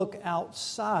look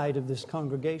outside of this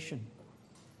congregation.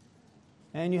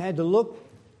 And you had to look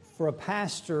for a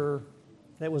pastor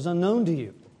that was unknown to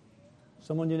you,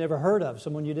 someone you never heard of,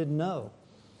 someone you didn't know.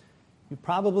 You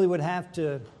probably would have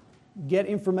to get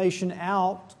information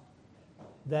out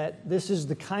that this is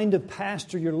the kind of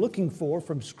pastor you're looking for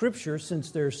from Scripture, since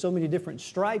there's so many different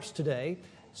stripes today,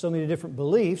 so many different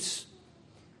beliefs.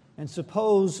 And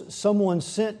suppose someone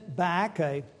sent back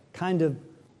a kind of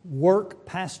work,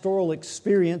 pastoral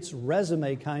experience,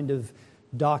 resume kind of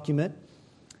document,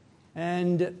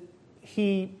 and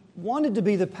he wanted to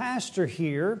be the pastor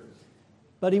here,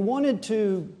 but he wanted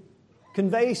to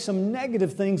convey some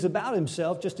negative things about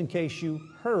himself just in case you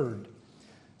heard.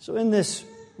 So in this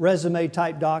resume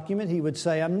type document, he would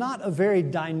say, "I'm not a very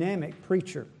dynamic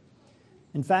preacher.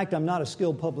 In fact, I'm not a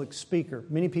skilled public speaker.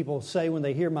 Many people say when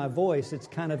they hear my voice, it's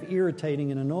kind of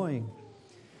irritating and annoying.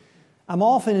 I'm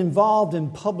often involved in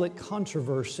public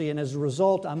controversy, and as a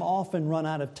result, I'm often run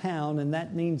out of town, and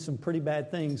that means some pretty bad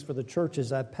things for the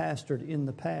churches I've pastored in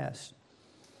the past.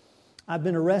 I've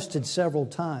been arrested several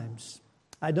times.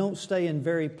 I don't stay in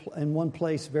one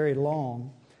place very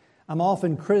long. I'm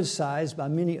often criticized by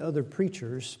many other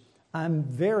preachers. I'm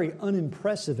very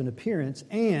unimpressive in appearance,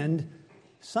 and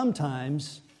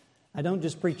sometimes I don't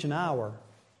just preach an hour.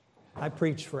 I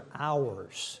preach for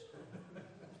hours."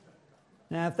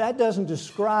 Now, if that doesn't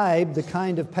describe the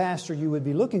kind of pastor you would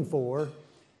be looking for,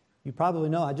 you probably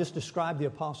know I just described the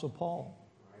Apostle Paul.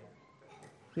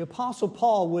 The Apostle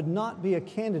Paul would not be a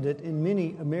candidate in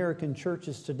many American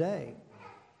churches today.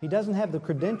 He doesn't have the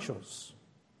credentials.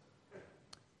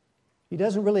 He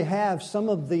doesn't really have some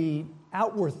of the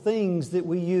outward things that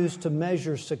we use to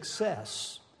measure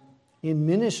success in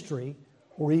ministry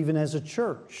or even as a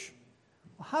church.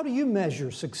 How do you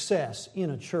measure success in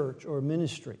a church or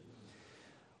ministry?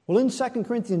 Well, in 2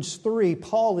 Corinthians 3,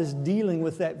 Paul is dealing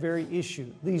with that very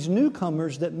issue. These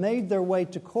newcomers that made their way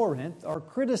to Corinth are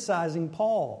criticizing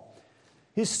Paul.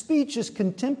 His speech is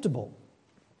contemptible.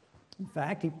 In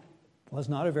fact, he was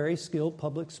not a very skilled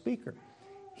public speaker.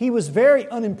 He was very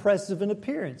unimpressive in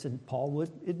appearance, and Paul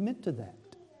would admit to that.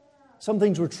 Some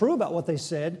things were true about what they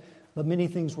said, but many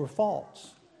things were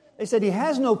false. They said he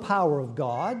has no power of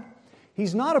God.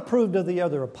 He's not approved of the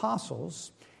other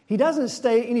apostles. He doesn't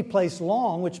stay any place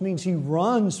long, which means he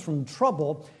runs from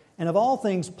trouble. And of all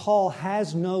things, Paul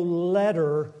has no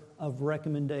letter of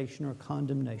recommendation or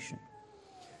condemnation.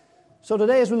 So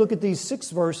today, as we look at these 6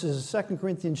 verses of 2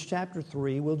 Corinthians chapter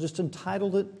 3, we'll just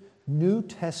entitle it New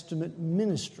Testament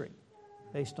Ministry,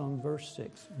 based on verse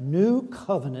 6. New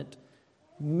Covenant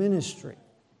Ministry.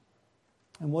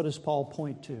 And what does Paul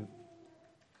point to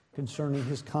concerning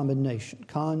his commendation?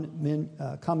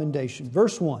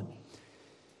 Verse 1.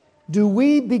 Do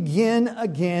we begin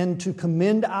again to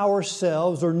commend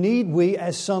ourselves, or need we,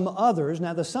 as some others?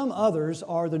 Now, the some others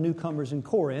are the newcomers in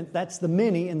Corinth. That's the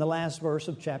many in the last verse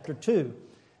of chapter 2.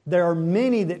 There are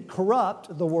many that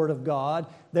corrupt the Word of God.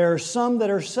 There are some that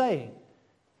are saying,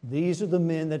 these are the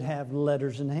men that have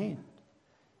letters in hand.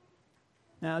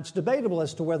 Now, it's debatable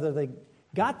as to whether they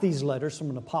got these letters from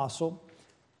an apostle.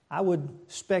 I would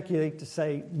speculate to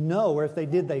say no, or if they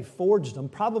did, they forged them.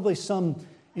 Probably some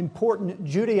important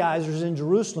Judaizers in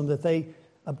Jerusalem that they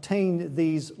obtained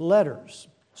these letters.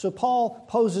 So Paul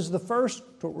poses the first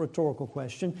rhetorical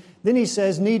question. Then he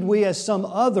says, need we, as some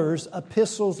others,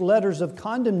 epistles, letters of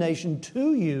condemnation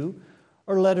to you,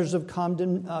 or letters of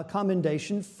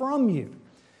commendation from you?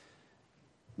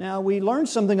 Now, we learn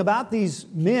something about these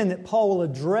men that Paul will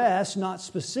address, not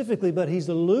specifically, but he's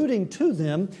alluding to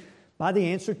them by the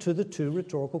answer to the 2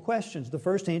 rhetorical questions. The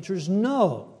first answer is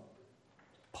no.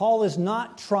 Paul is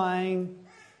not trying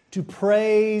to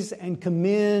praise and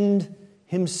commend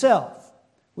himself,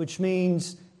 which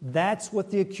means that's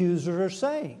what the accusers are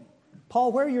saying.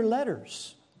 Paul, where are your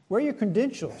letters? Where are your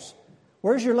credentials?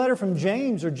 Where's your letter from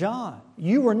James or John?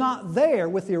 You were not there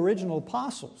with the original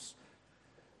apostles.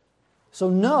 So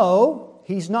no,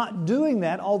 he's not doing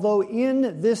that, although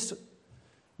in this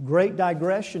great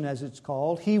digression, as it's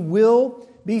called, he will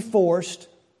be forced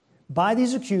by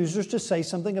these accusers to say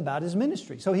something about his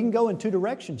ministry. So he can go in 2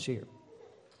 directions here.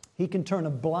 He can turn a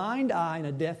blind eye and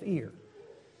a deaf ear.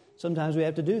 Sometimes we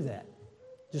have to do that.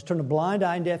 Just turn a blind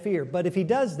eye and deaf ear. But if he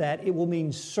does that, it will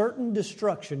mean certain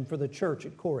destruction for the church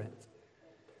at Corinth.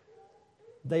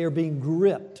 They are being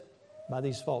gripped by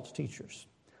these false teachers.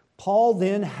 Paul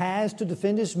then has to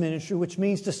defend his ministry, which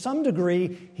means to some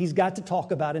degree he's got to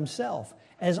talk about himself.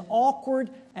 As awkward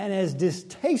and as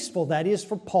distasteful that is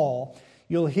for Paul,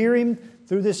 you'll hear him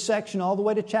through this section all the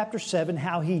way to chapter 7,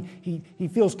 how he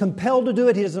feels compelled to do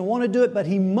it. He doesn't want to do it, but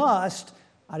he must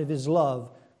out of his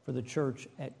love for the church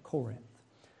at Corinth.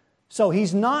 So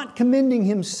he's not commending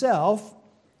himself,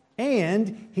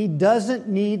 and he doesn't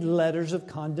need letters of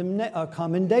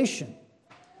commendation,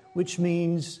 which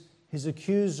means his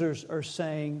accusers are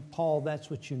saying, Paul, that's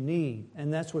what you need.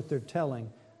 And that's what they're telling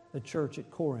the church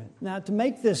at Corinth. Now, to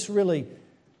make this really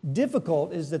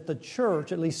difficult is that the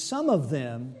church, at least some of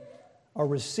them, are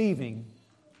receiving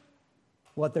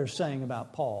what they're saying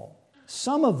about Paul.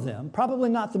 Some of them, probably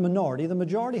not the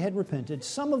majority had repented.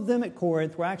 Some of them at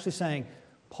Corinth were actually saying,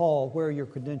 Paul, where are your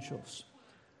credentials?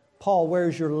 Paul,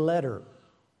 where's your letter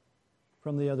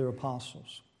from the other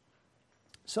apostles?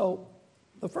 So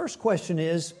the first question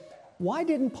is, why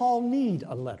didn't Paul need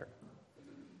a letter?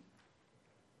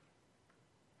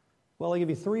 Well, I'll give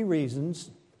you three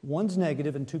reasons. One's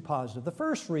negative and two positive. The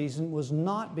first reason was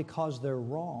not because they're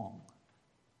wrong.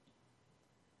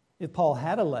 If Paul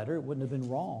had a letter, it wouldn't have been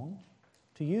wrong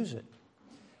to use it.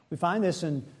 We find this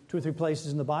in two or three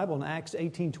places in the Bible. In Acts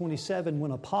 18:27,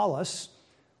 when Apollos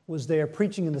was there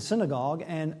preaching in the synagogue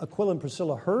and Aquila and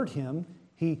Priscilla heard him,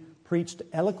 he preached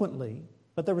eloquently.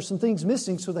 But there were some things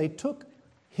missing, so they took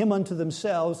him unto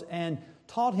themselves and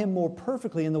taught him more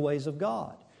perfectly in the ways of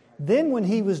God. Then when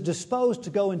he was disposed to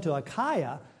go into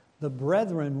Achaia, the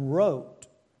brethren wrote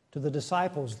to the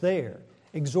disciples there,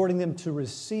 exhorting them to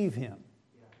receive him.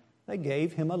 They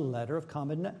gave him a letter of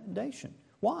commendation.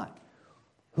 Why?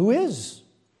 Who is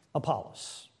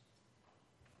Apollos?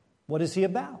 What is he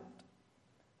about?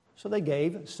 So they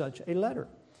gave such a letter.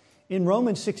 In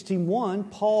Romans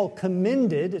 16:1, Paul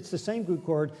commended, it's the same Greek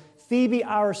word, Phoebe,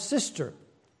 our sister.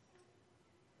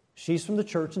 She's from the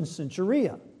church in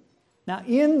Cenchrea. Now,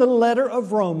 in the letter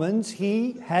of Romans,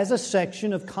 he has a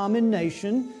section of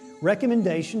commendation,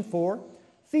 recommendation for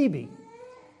Phoebe.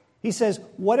 He says,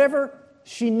 whatever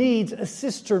she needs,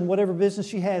 assist her in whatever business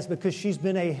she has, because she's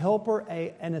been a helper,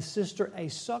 an assister, a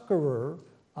succorer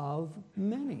of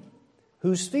many.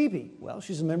 Who's Phoebe? Well,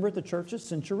 she's a member at the church at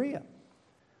Cenchrea.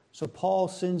 So Paul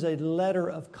sends a letter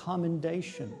of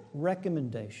commendation,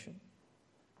 recommendation.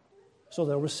 So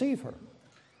they'll receive her.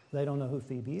 They don't know who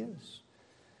Phoebe is.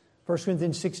 1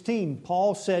 Corinthians 16,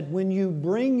 Paul said, when you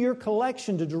bring your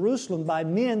collection to Jerusalem by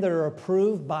men that are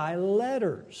approved by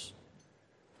letters.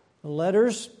 The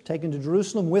letters taken to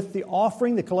Jerusalem with the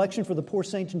offering, the collection for the poor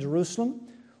saints in Jerusalem,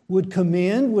 would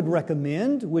commend, would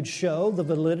recommend, would show the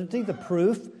validity, the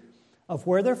proof of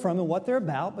where they're from and what they're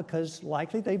about, because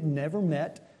likely they've never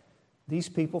met these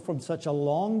people from such a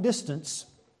long distance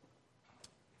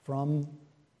from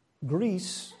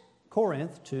Greece,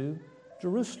 Corinth, to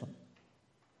Jerusalem.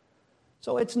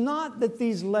 So it's not that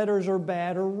these letters are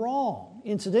bad or wrong.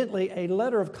 Incidentally, a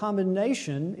letter of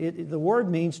commendation, the word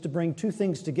means to bring two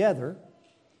things together.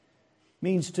 It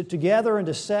means to together and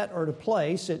to set or to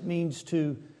place. It means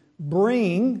to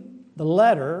bring the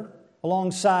letter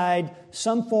alongside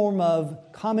some form of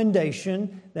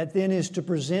commendation that then is to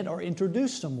present or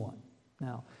introduce someone.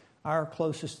 Now, our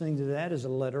closest thing to that is a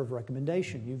letter of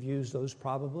recommendation. You've used those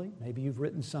probably. Maybe you've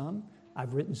written some.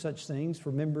 I've written such things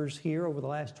for members here over the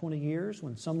last 20 years.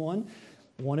 When someone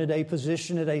wanted a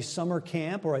position at a summer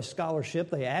camp or a scholarship,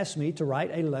 they asked me to write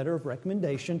a letter of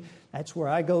recommendation. That's where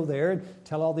I go there and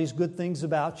tell all these good things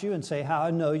about you and say how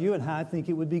I know you and how I think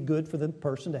it would be good for the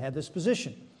person to have this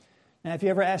position. Now, if you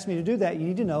ever ask me to do that, you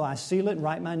need to know I seal it and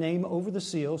write my name over the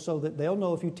seal so that they'll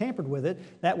know if you tampered with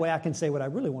it. That way I can say what I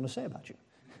really want to say about you.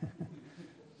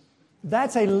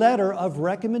 That's a letter of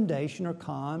recommendation or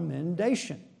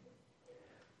commendation.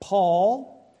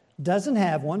 Paul doesn't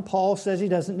have one. Paul says he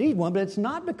doesn't need one, but it's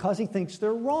not because he thinks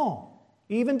they're wrong.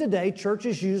 Even today,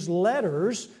 churches use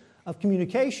letters of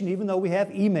communication, even though we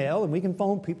have email and we can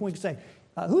phone people. We can say,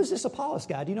 who is this Apollos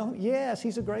guy? Do you know him? Yes,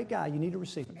 he's a great guy. You need to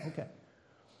receive him. Okay.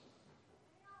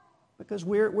 Because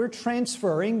we're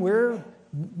transferring,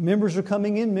 members are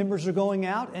coming in, members are going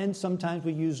out, and sometimes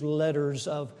we use letters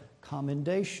of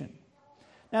commendation.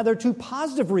 Now, there are two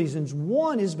positive reasons.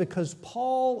 One is because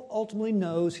Paul ultimately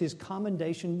knows his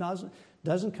commendation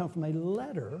doesn't come from a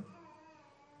letter,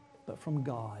 but from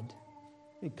God.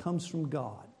 It comes from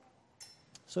God.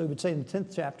 So he would say in the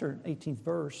 10th chapter, 18th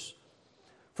verse,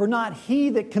 for not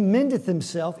he that commendeth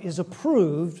himself is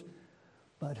approved,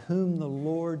 but whom the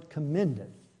Lord commendeth,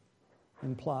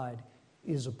 implied,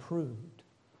 is approved.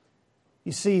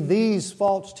 You see, these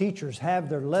false teachers have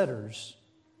their letters,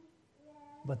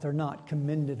 but they're not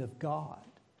commended of God.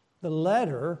 The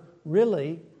letter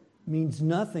really means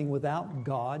nothing without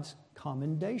God's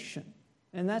commendation.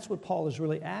 And that's what Paul is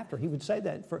really after. He would say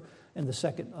that in the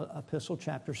second epistle,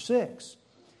 chapter 6.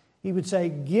 He would say,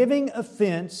 giving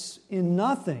offense in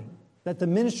nothing, that the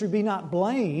ministry be not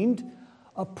blamed,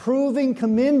 approving,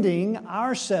 commending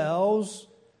ourselves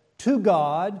to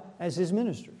God as His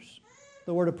ministers.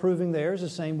 The word approving there is the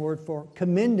same word for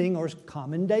commending or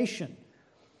commendation.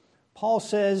 Paul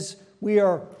says we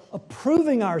are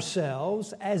approving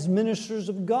ourselves as ministers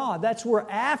of God. That's what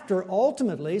we're after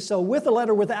ultimately. So with the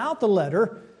letter, without the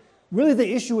letter, really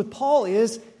the issue with Paul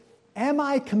is, am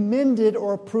I commended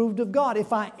or approved of God?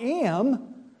 If I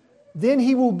am, then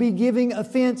he will be giving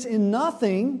offense in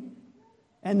nothing,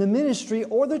 and the ministry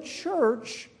or the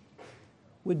church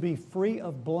would be free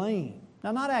of blame.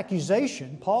 Now, not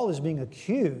accusation. Paul is being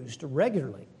accused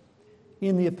regularly.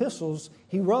 In the epistles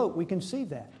he wrote, we can see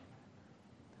that.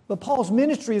 But Paul's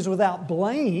ministry is without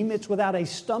blame. It's without a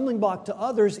stumbling block to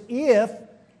others if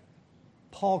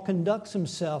Paul conducts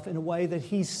himself in a way that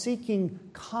he's seeking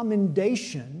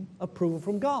commendation, approval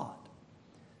from God.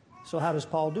 So how does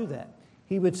Paul do that?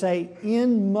 He would say,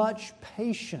 in much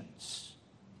patience.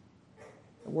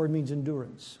 The word means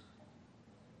endurance.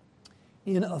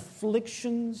 In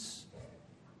afflictions,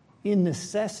 in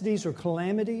necessities or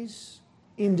calamities,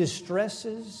 in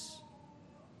distresses,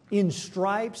 in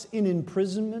stripes, in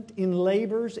imprisonment, in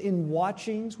labors, in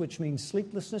watchings, which means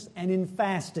sleeplessness, and in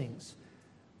fastings,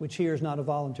 which here is not a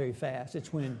voluntary fast.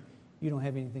 It's when you don't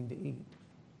have anything to eat.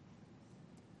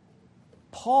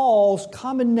 Paul's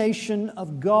commendation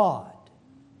of God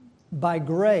by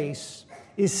grace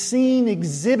is seen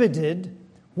exhibited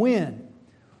when?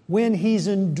 When he's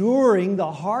enduring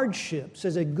the hardships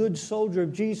as a good soldier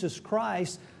of Jesus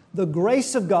Christ. The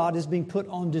grace of God is being put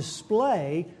on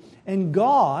display, and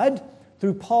God,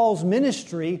 through Paul's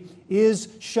ministry, is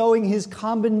showing his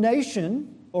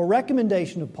commendation or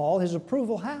recommendation of Paul, his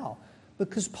approval. How?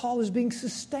 Because Paul is being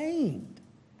sustained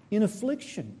in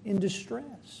affliction, in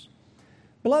distress.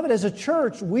 Beloved, as a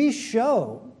church, we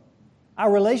show our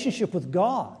relationship with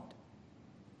God.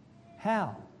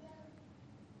 How?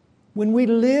 When we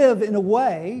live in a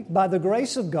way, by the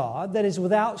grace of God, that is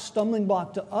without stumbling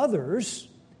block to others,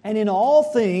 and in all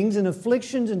things, in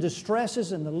afflictions and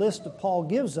distresses, and the list that Paul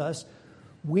gives us,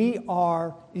 we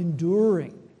are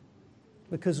enduring.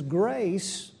 Because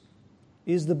grace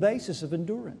is the basis of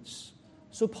endurance.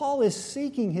 So Paul is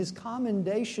seeking his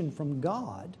commendation from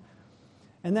God,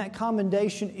 and that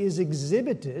commendation is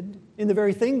exhibited in the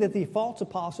very thing that the false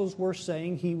apostles were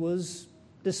saying he was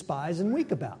despised and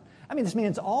weak about. I mean, this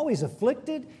man's always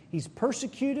afflicted, he's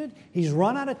persecuted, he's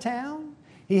run out of town,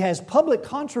 he has public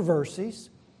controversies,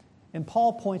 and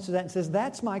Paul points to that and says,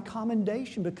 that's my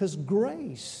commendation, because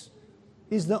grace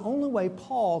is the only way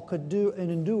Paul could do and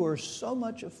endure so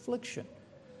much affliction.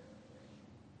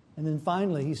 And then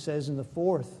finally, he says in the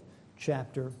 4th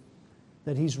chapter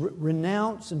that he's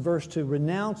renounced, in verse 2,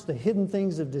 renounce the hidden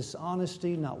things of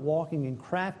dishonesty, not walking in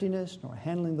craftiness, nor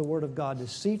handling the word of God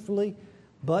deceitfully,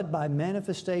 but by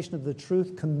manifestation of the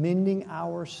truth, commending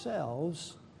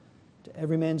ourselves to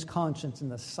every man's conscience in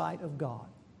the sight of God.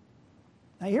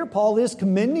 Now here Paul is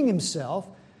commending himself,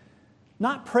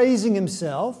 not praising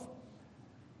himself,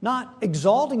 not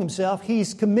exalting himself.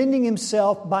 He's commending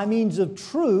himself by means of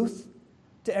truth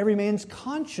to every man's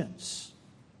conscience.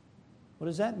 What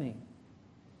does that mean?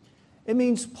 It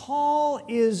means Paul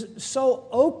is so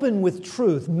open with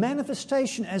truth,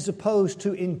 manifestation as opposed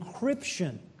to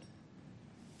encryption.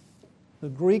 The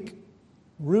Greek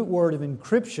root word of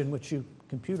encryption, which you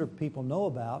computer people know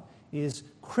about, is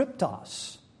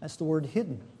kryptos. That's the word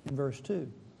hidden in verse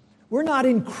 2. We're not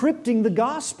encrypting the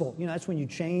gospel. You know, that's when you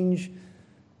change,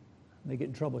 they get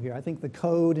in trouble here, I think the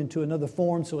code into another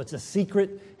form so it's a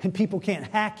secret and people can't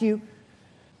hack you.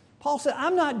 Paul said,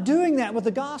 I'm not doing that with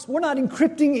the gospel. We're not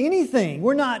encrypting anything.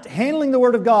 We're not handling the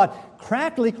word of God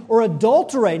craftily or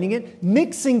adulterating it,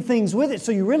 mixing things with it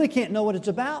so you really can't know what it's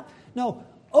about. No,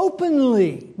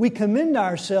 openly we commend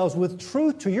ourselves with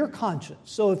truth to your conscience.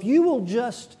 So if you will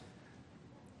just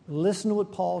listen to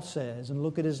what Paul says and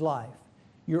look at his life,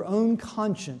 your own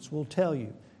conscience will tell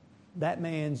you that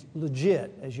man's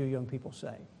legit, as you young people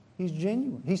say. He's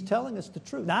genuine. He's telling us the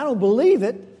truth. Now, I don't believe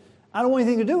it. I don't want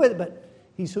anything to do with it, but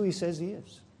he's who he says he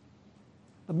is.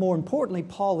 But more importantly,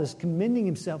 Paul is commending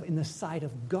himself in the sight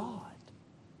of God.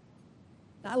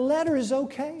 Now, a letter is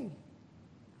okay.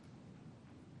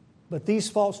 But these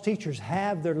false teachers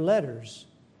have their letters,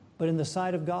 but in the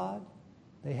sight of God,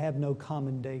 they have no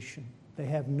commendation. They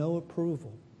have no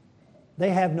approval. They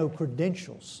have no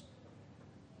credentials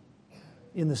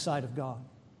in the sight of God.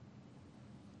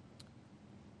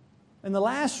 And the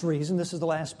last reason, this is the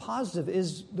last positive,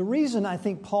 is the reason I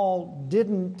think Paul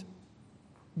didn't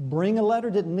bring a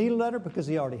letter, didn't need a letter, because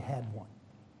he already had one.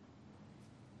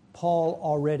 Paul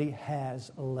already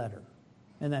has a letter,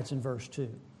 and that's in verse 2.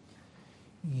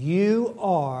 You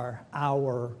are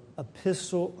our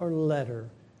epistle or letter,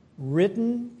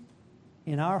 written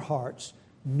in our hearts,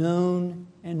 known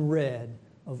and read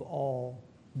of all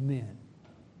men.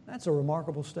 That's a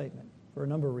remarkable statement for a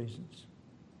number of reasons.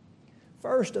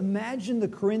 First, imagine the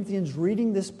Corinthians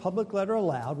reading this public letter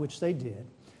aloud, which they did,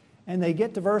 and they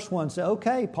get to verse 1 and say,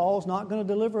 okay, Paul's not going to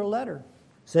deliver a letter.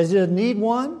 Says he doesn't need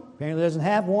one, apparently doesn't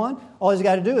have one. All he's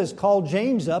got to do is call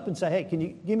James up and say, hey, can you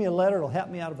give me a letter? It'll help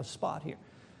me out of a spot here.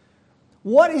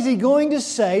 What is he going to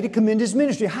say to commend his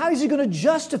ministry? How is he going to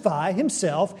justify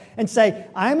himself and say,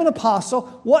 I'm an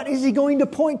apostle? What is he going to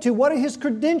point to? What are his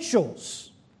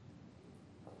credentials?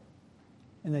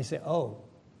 And they say, oh,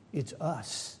 it's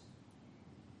us.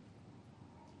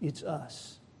 It's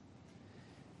us.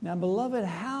 Now, beloved,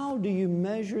 how do you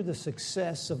measure the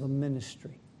success of a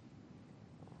ministry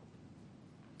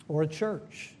or a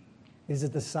church? Is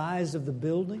it the size of the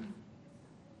building?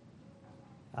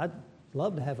 I'd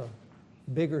love to have a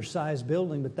bigger size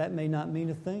building, but that may not mean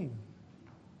a thing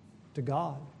to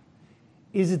God.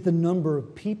 Is it the number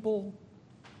of people?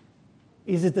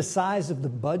 Is it the size of the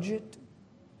budget?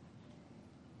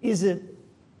 Is it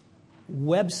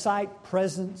website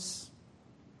presence?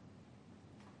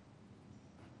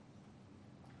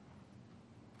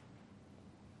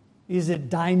 Is it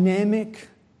dynamic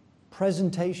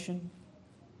presentation?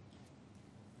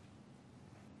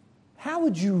 How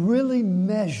would you really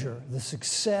measure the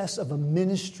success of a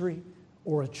ministry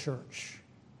or a church?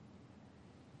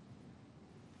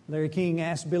 Larry King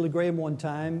asked Billy Graham one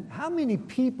time, how many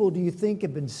people do you think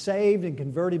have been saved and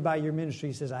converted by your ministry?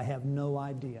 He says, I have no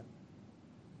idea.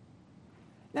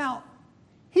 Now,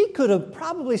 he could have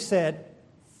probably said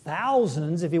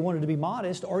thousands if he wanted to be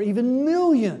modest, or even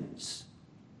millions.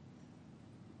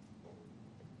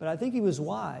 But I think he was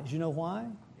wise. You know why?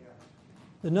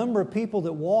 The number of people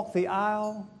that walk the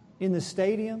aisle in the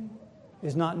stadium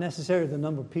is not necessarily the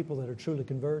number of people that are truly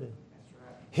converted.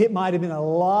 It might have been a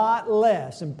lot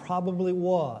less, and probably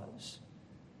was,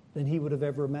 than he would have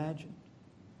ever imagined.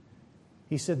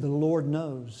 He said, the Lord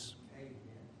knows.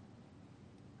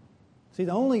 See,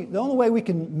 the only way we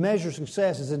can measure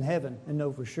success is in heaven and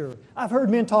know for sure. I've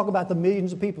heard men talk about the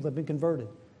millions of people that have been converted.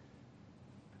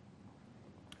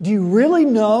 Do you really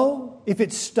know if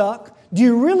it's stuck? Do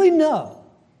you really know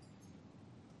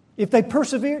if they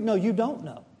persevered? No, you don't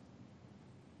know.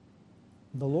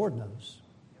 The Lord knows.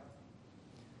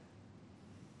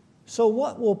 So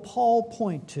what will Paul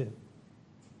point to?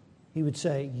 He would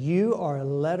say, you are a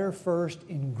letter first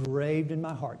engraved in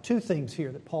my heart. Two things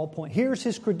here that Paul points. Here's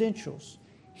his credentials.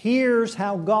 Here's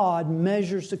how God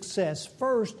measures success.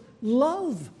 First,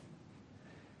 love.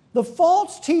 The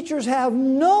false teachers have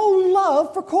no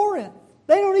love for Corinth.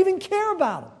 They don't even care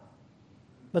about it.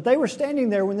 But they were standing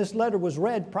there when this letter was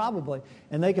read, probably,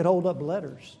 and they could hold up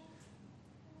letters.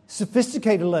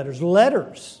 Sophisticated letters,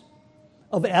 letters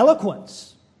of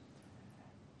eloquence,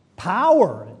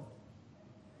 power, and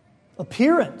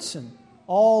appearance, and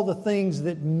all the things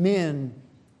that men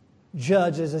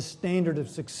judge as a standard of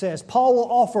success. Paul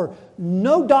will offer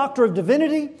no doctor of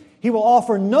divinity. He will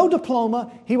offer no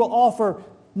diploma. He will offer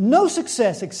no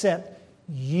success except,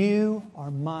 you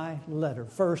are my letter,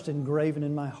 first engraven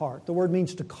in my heart. The word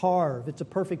means to carve. It's a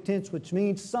perfect tense, which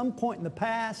means some point in the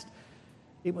past,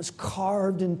 it was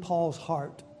carved in Paul's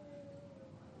heart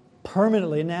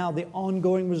permanently. And now the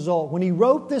ongoing result. When he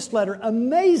wrote this letter,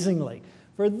 amazingly,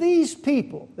 for these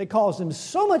people, they caused him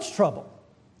so much trouble.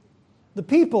 The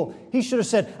people, he should have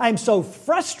said, I am so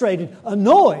frustrated,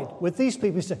 annoyed with these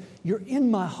people. He said, you're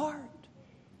in my heart.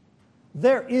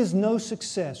 There is no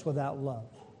success without love.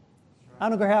 I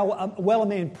don't care how well a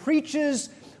man preaches,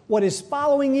 what his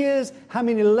following is, how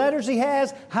many letters he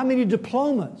has, how many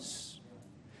diplomas.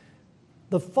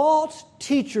 The false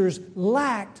teachers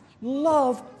lacked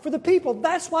love for the people.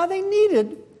 That's why they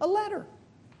needed a letter.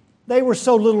 They were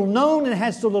so little known and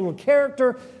had so little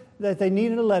character that they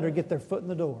needed a letter to get their foot in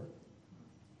the door.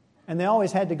 And they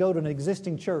always had to go to an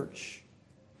existing church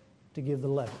to give the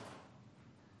letter,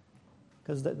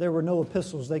 because there were no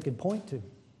epistles they could point to,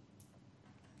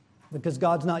 because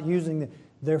God's not using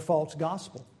their false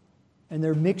gospel and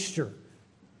their mixture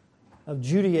of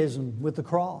Judaism with the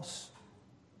cross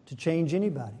to change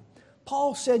anybody.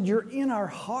 Paul said, you're in our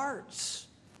hearts.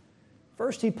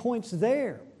 First, he points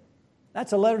there.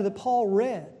 That's a letter that Paul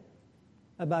read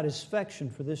about his affection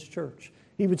for this church.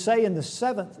 He would say in the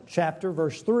 7th chapter,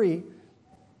 verse 3,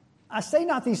 I say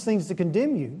not these things to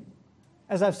condemn you.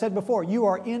 As I've said before, you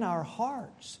are in our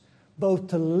hearts, both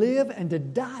to live and to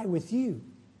die with you.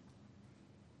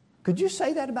 Could you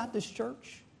say that about this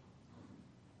church?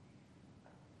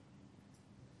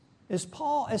 As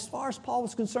far as Paul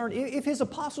was concerned, if his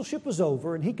apostleship was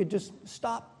over and he could just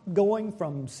stop going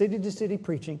from city to city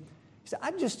preaching, he said,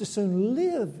 I'd just as soon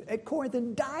live at Corinth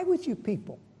and die with you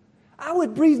people. I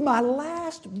would breathe my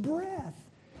last breath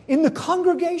in the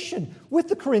congregation with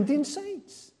the Corinthian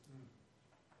saints.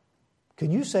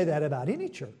 Can you say that about any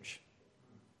church?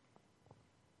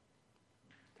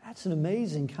 That's an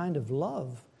amazing kind of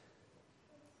love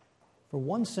for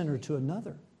one sinner to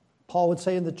another. Paul would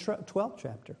say in the 12th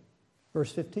chapter,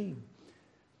 verse 15,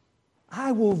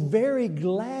 I will very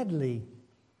gladly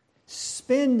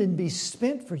spend and be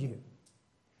spent for you,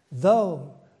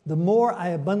 though the more I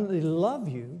abundantly love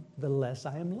you, the less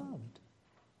I am loved.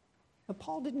 But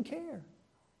Paul didn't care.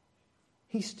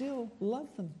 He still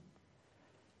loved them.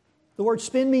 The word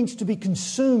spend means to be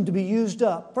consumed, to be used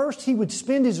up. First, he would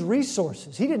spend his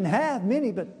resources. He didn't have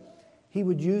many, but he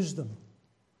would use them.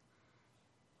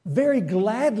 Very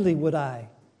gladly would I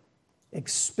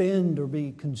expend or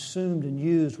be consumed and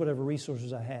used whatever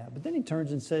resources I have. But then he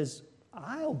turns and says,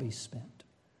 I'll be spent.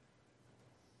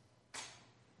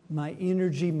 My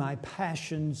energy, my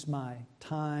passions, my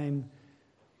time,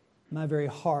 my very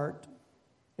heart,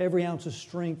 every ounce of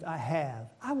strength I have,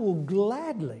 I will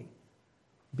gladly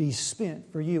be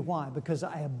spent for you. Why? Because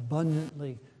I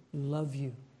abundantly love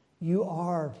you. You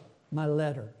are my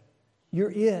letter.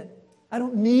 You're it. I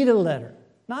don't need a letter.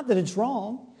 Not that it's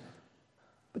wrong,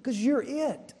 because you're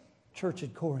it, church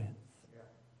at Corinth.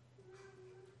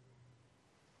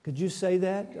 Could you say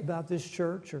that about this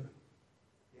church or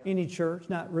any church?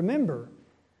 Now, remember,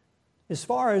 as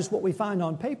far as what we find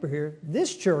on paper here,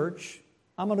 this church,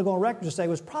 I'm going to go on record to say,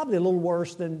 was probably a little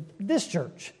worse than this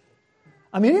church.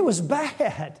 I mean, it was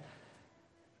bad.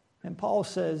 And Paul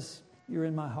says, you're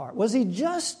in my heart. Was he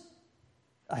just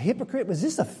a hypocrite? Was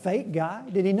this a fake guy?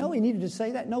 Did he know he needed to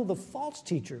say that? No, the false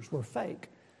teachers were fake.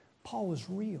 Paul was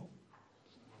real.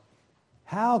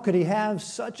 How could he have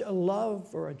such a love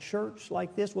for a church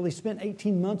like this? Well, he spent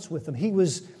 18 months with them. He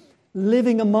was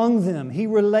living among them. He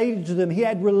related to them. He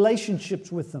had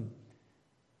relationships with them.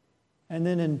 And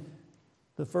then in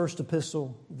the first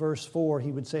epistle, verse 4,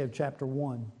 he would say of chapter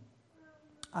 1,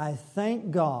 I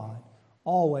thank God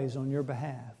always on your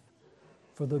behalf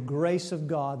for the grace of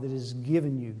God that is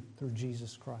given you through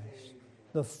Jesus Christ.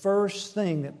 The first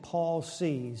thing that Paul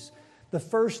sees, the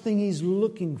first thing he's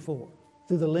looking for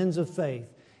through the lens of faith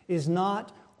is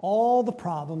not all the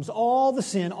problems, all the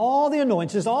sin, all the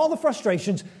annoyances, all the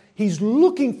frustrations. He's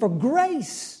looking for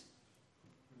grace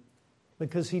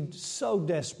because he so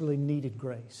desperately needed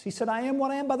grace. He said, I am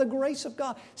what I am by the grace of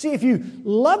God. See, if you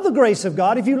love the grace of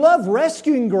God, if you love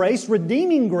rescuing grace,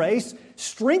 redeeming grace,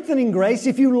 strengthening grace,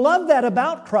 if you love that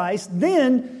about Christ,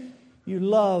 then you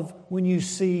love when you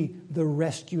see the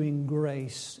rescuing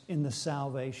grace in the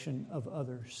salvation of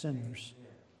other sinners.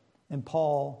 And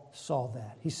Paul saw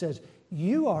that. He says,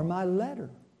 you are my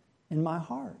letter in my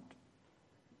heart.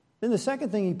 Then the second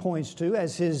thing he points to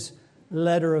as his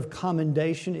letter of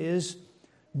commendation is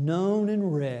known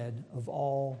and read of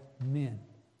all men.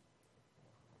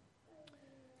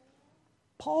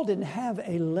 Paul didn't have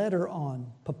a letter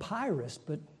on papyrus,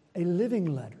 but a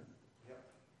living letter.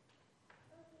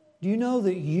 Do you know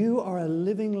that you are a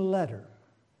living letter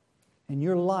and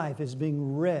your life is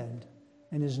being read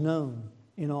and is known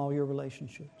in all your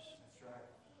relationships?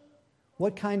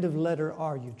 What kind of letter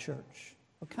are you, church?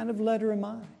 What kind of letter am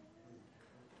I?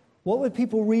 What would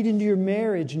people read into your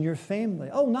marriage and your family?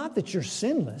 Oh, not that you're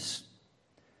sinless.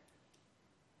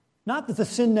 Not that the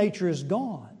sin nature is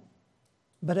gone,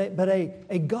 but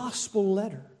a gospel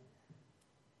letter.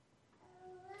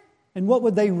 And what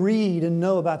would they read and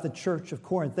know about the church of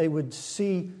Corinth? They would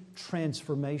see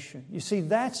transformation. You see,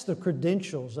 that's the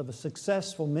credentials of a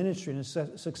successful ministry and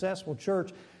a successful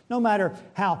church. No matter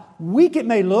how weak it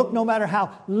may look, no matter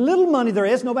how little money there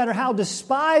is, no matter how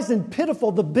despised and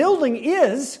pitiful the building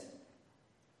is,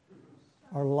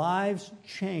 our lives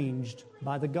changed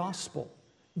by the gospel,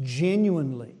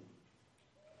 genuinely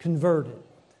converted.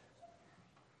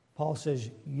 Paul says,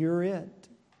 you're it.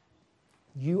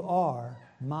 You are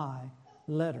my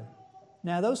letter.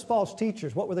 Now, those false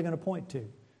teachers, what were they going to point to?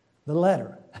 The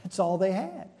letter. That's all they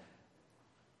had.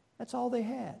 That's all they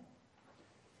had.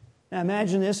 Now,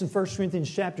 imagine this in 1 Corinthians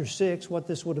chapter 6, what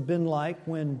this would have been like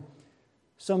when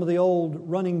some of the old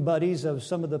running buddies of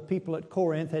some of the people at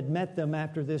Corinth had met them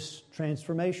after this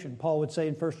transformation. Paul would say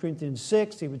in 1 Corinthians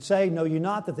 6, he would say, know you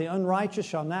not that the unrighteous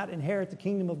shall not inherit the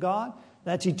kingdom of God?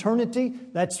 That's eternity.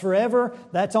 That's forever.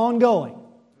 That's ongoing.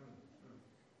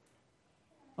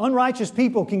 Unrighteous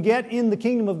people can get in the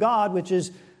kingdom of God, which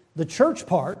is the church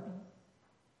part,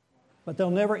 but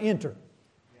they'll never enter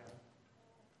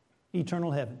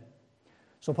eternal heaven.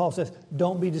 So Paul says,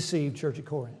 don't be deceived, church at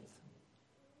Corinth.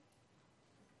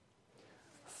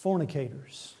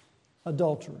 Fornicators,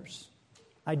 adulterers,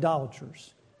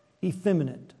 idolaters,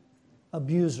 effeminate,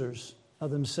 abusers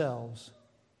of themselves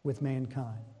with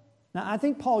mankind. Now, I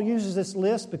think Paul uses this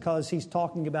list because he's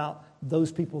talking about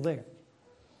those people there.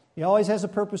 He always has a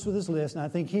purpose with his list, and I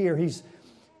think here he's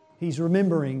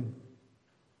remembering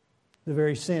the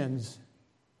very sins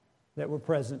that were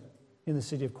present in the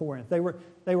city of Corinth. They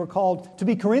were called, to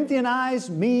be Corinthianized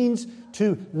means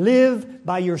to live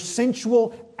by your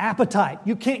sensual appetite.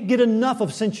 You can't get enough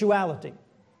of sensuality.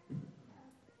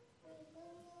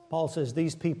 Paul says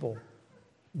these people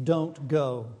don't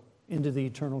go into the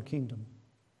eternal kingdom.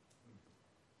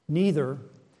 Neither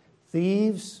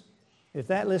thieves, if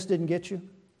that list didn't get you,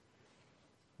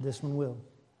 this one will.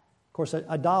 Of course,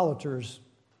 idolaters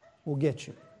will get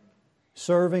you.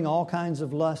 Serving all kinds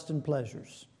of lust and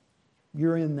pleasures.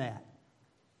 You're in that.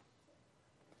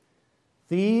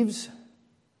 Thieves,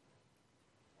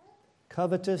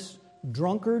 covetous,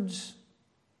 drunkards,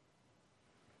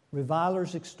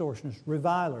 revilers, extortioners.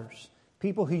 Revilers,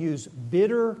 people who use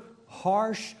bitter,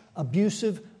 harsh,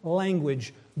 abusive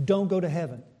language, don't go to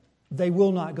heaven. They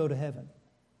will not go to heaven.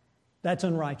 That's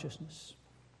unrighteousness.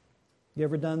 You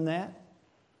ever done that?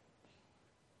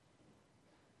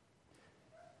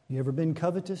 You ever been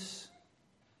covetous?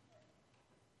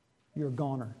 You're a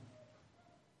goner.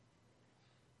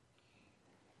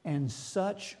 And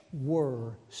such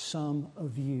were some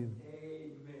of you.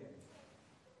 Amen.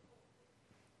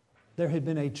 There had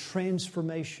been a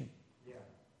transformation. Yeah.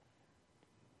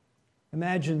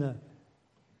 Imagine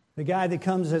the guy that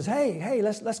comes and says, hey,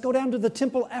 let's go down to the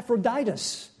temple Aphrodite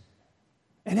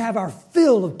and have our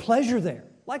fill of pleasure there,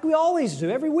 like we always do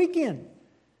every weekend.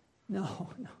 No.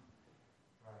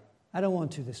 I don't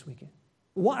want to this weekend.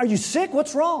 What, are you sick?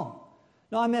 What's wrong?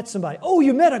 No, I met somebody. Oh,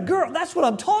 you met a girl. That's what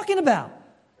I'm talking about.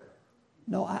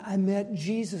 No, I met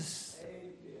Jesus.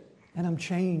 And I'm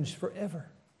changed forever.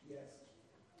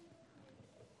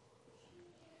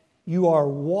 You are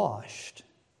washed.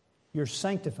 You're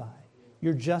sanctified.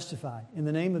 You're justified in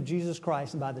the name of Jesus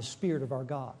Christ and by the Spirit of our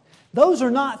God. Those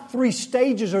are not 3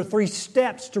 stages or 3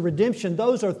 steps to redemption.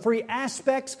 Those are 3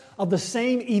 aspects of the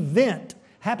same event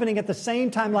happening at the same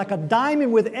time, like a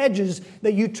diamond with edges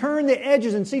that you turn the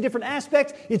edges and see different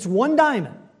aspects. It's one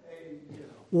diamond.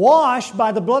 Washed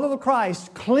by the blood of the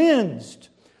Christ, cleansed,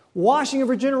 washing of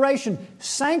regeneration,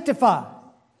 sanctified.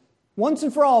 Once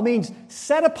and for all means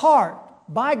set apart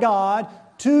by God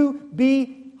to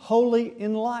be holy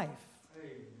in life.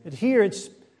 But here it's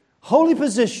holy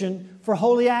position for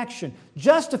holy action.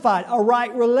 Justified, a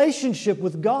right relationship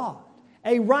with God.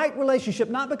 A right relationship,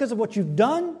 not because of what you've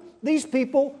done. These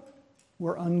people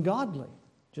were ungodly,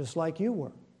 just like you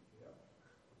were.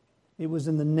 It was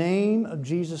in the name of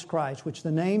Jesus Christ, which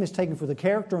the name is taken for the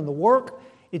character and the work.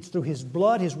 It's through His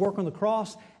blood, His work on the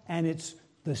cross, and it's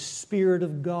the Spirit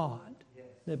of God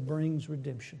that brings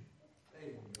redemption.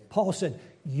 Paul said,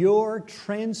 your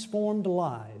transformed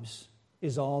lives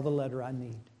is all the letter I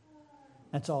need.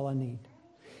 That's all I need.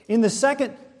 In the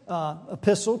second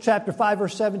epistle, chapter 5,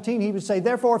 verse 17, he would say,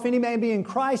 therefore, if any man be in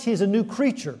Christ, he is a new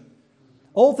creature.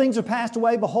 Old things are passed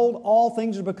away. Behold, all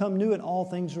things are become new, and all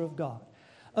things are of God.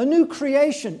 A new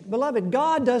creation. Beloved,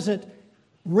 God doesn't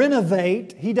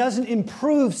renovate. He doesn't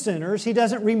improve sinners. He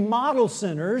doesn't remodel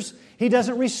sinners. He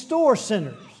doesn't restore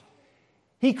sinners.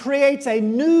 He creates a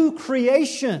new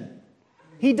creation.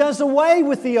 He does away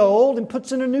with the old and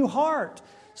puts in a new heart.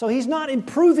 So He's not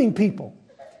improving people.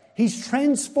 He's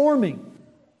transforming.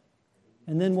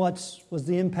 And then what was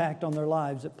the impact on their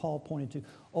lives that Paul pointed to?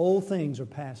 Old things are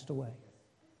passed away.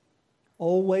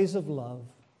 Old ways of love,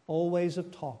 old ways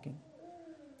of talking,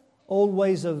 old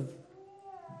ways of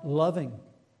loving,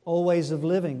 old ways of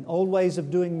living, old ways of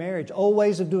doing marriage, old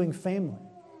ways of doing family.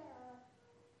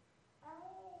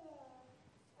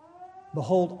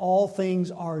 Behold, all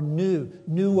things are new.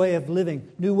 New way of living,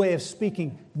 new way of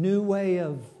speaking, new way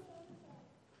of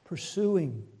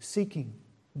pursuing, seeking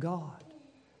God.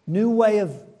 New way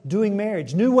of doing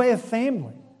marriage, new way of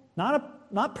family.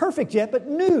 Not perfect yet, but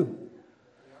new.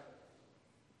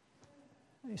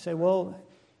 You say, well,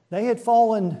 they had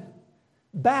fallen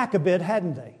back a bit,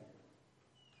 hadn't they?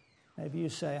 Maybe you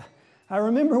say, I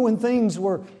remember when things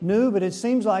were new, but it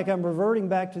seems like I'm reverting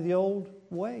back to the old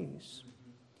ways.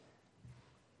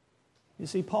 You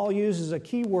see, Paul uses a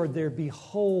key word there,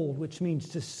 behold, which means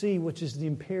to see, which is the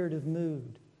imperative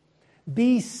mood.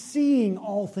 Be seeing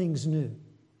all things new.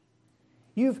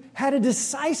 You've had a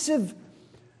decisive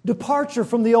departure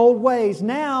from the old ways.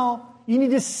 Now you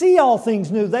need to see all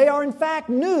things new. They are in fact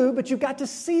new, but you've got to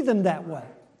see them that way.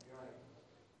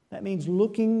 That means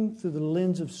looking through the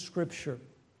lens of Scripture,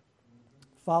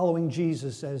 following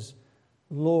Jesus as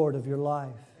Lord of your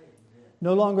life.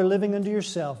 No longer living unto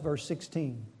yourself, verse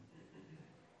 16.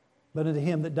 but unto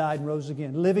Him that died and rose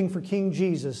again. Living for King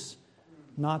Jesus,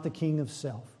 not the king of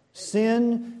self.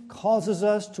 Sin causes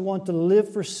us to want to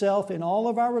live for self in all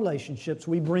of our relationships.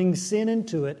 We bring sin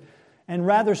into it. And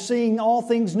rather seeing all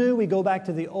things new, we go back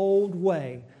to the old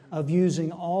way of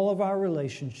using all of our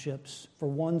relationships for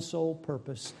one sole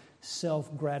purpose,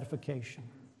 self-gratification.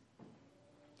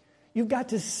 You've got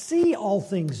to see all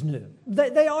things new.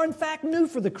 They are in fact new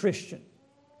for the Christian.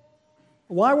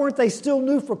 Why weren't they still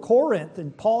new for Corinth?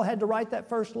 And Paul had to write that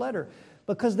first letter.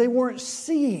 Because they weren't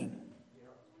seeing.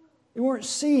 They weren't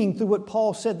seeing through what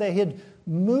Paul said. They had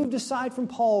moved aside from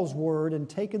Paul's word and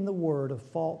taken the word of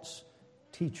false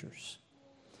teachers.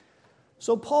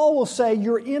 So Paul will say,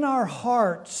 you're in our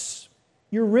hearts.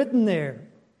 You're written there.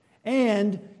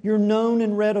 And you're known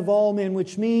and read of all men,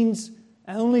 which means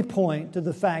I only point to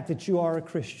the fact that you are a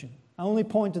Christian. I only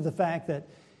point to the fact that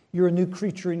you're a new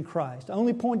creature in Christ. I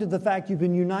only point to the fact you've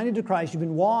been united to Christ. You've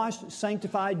been washed,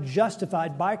 sanctified,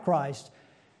 justified by Christ.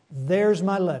 There's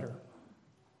my letter.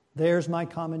 There's my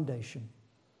commendation.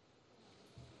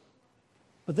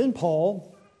 But then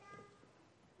Paul,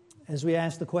 as we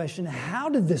ask the question, how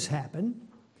did this happen?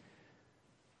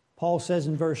 Paul says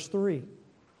in verse 3.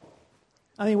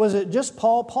 I mean, was it just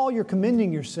Paul? Paul, you're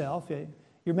commending yourself.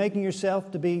 You're making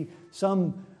yourself to be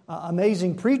some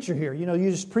amazing preacher here. You know,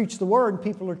 you just preach the word and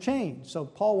people are changed. So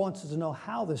Paul wants us to know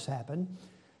how this happened.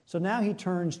 So now he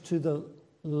turns to the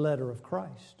letter of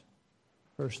Christ.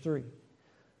 Verse 3.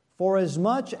 For as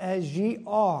much as ye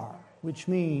are, which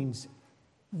means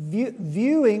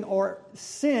viewing or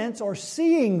sense or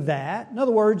seeing that. In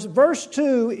other words, verse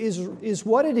 2 is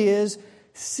what it is.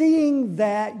 Seeing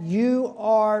that you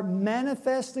are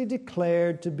manifestly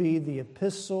declared to be the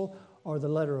epistle or the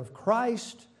letter of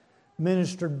Christ,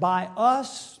 ministered by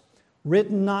us,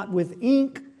 written not with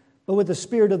ink, but with the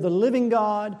Spirit of the living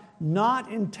God,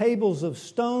 not in tables of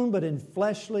stone, but in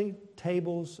fleshly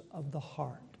tables of the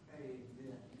heart.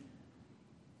 Amen.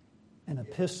 An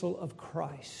epistle of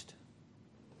Christ.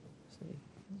 See,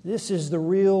 this is the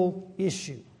real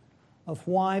issue of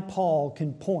why Paul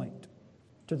can point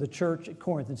to the church at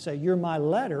Corinth and say, you're my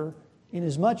letter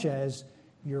inasmuch as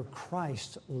you're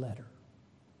Christ's letter.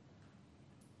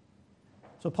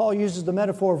 So Paul uses the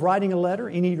metaphor of writing a letter.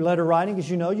 Any letter writing, as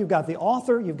you know, you've got the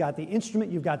author, you've got the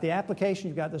instrument, you've got the application,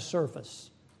 you've got the surface.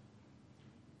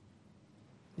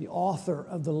 The author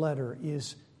of the letter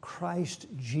is Christ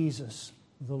Jesus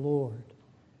the Lord.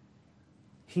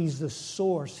 He's the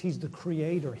source, He's the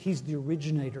creator, He's the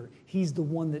originator, He's the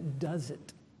one that does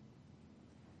it.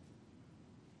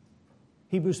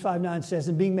 Hebrews 5:9 says,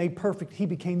 and being made perfect, He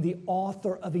became the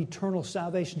author of eternal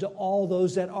salvation to all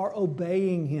those that are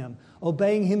obeying Him.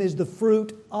 Obeying Him is the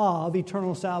fruit of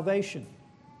eternal salvation.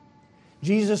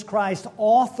 Jesus Christ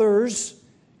authors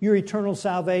your eternal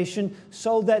salvation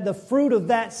so that the fruit of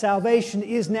that salvation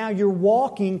is now you're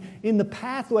walking in the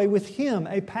pathway with Him,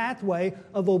 a pathway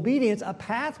of obedience, a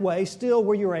pathway still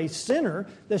where you're a sinner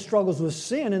that struggles with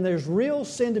sin and there's real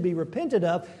sin to be repented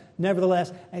of.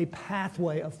 Nevertheless, a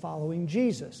pathway of following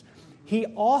Jesus. He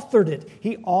authored it.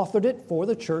 He authored it for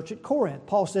the church at Corinth.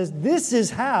 Paul says, this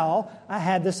is how I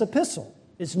had this epistle.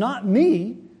 It's not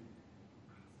me.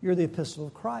 You're the epistle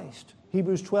of Christ.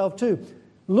 Hebrews 12:2.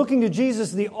 Looking to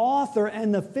Jesus, the author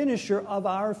and the finisher of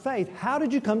our faith. How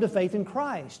did you come to faith in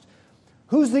Christ?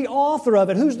 Who's the author of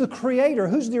it? Who's the creator?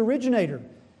 Who's the originator?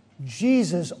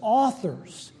 Jesus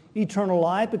authors eternal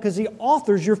life because He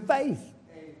authors your faith.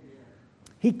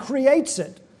 He creates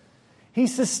it. He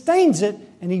sustains it,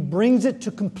 and He brings it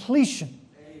to completion.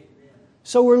 Amen.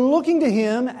 So we're looking to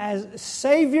Him as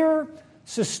Savior,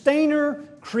 Sustainer,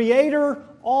 Creator,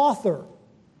 Author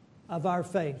of our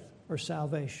faith or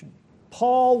salvation.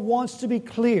 Paul wants to be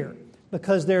clear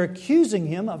because they're accusing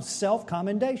him of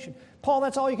self-commendation. Paul,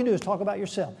 that's all you can do is talk about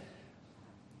yourself.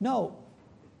 No,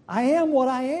 I am what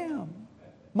I am.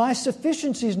 My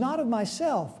sufficiency is not of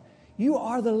myself. You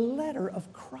are the letter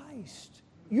of Christ.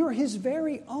 You're His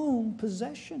very own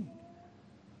possession.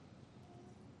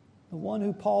 The one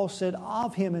who Paul said,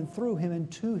 of Him and through Him and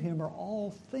to Him are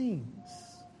all things.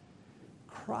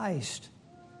 Christ.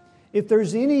 If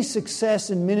there's any success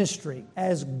in ministry,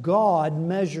 as God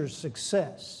measures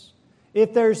success,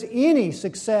 if there's any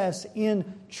success in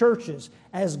churches,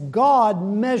 as God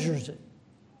measures it,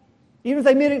 even if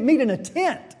they meet in a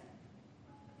tent,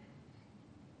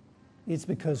 it's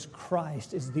because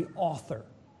Christ is the author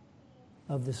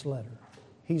of this letter.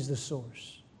 He's the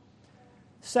source.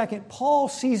 Second, Paul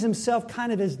sees himself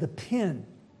kind of as the pen.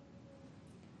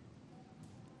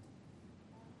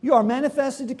 You are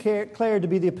manifestly declared to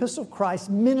be the epistle of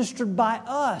Christ ministered by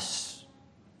us,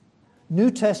 New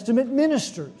Testament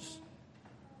ministers.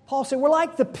 Paul said, we're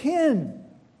like the pen.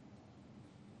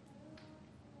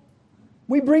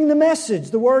 We bring the message.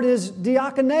 The word is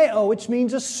diakoneo, which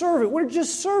means a servant. We're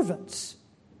just servants.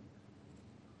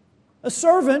 A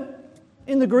servant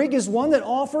in the Greek is one that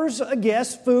offers a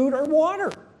guest food or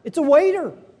water. It's a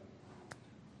waiter.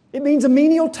 It means a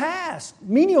menial task.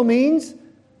 Menial means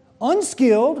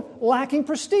unskilled, lacking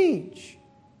prestige.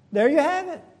 There you have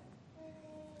it.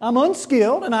 I'm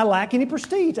unskilled and I lack any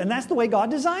prestige. And that's the way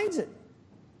God designs it.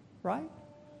 Right?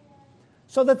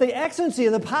 So that the excellency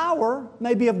of the power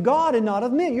may be of God and not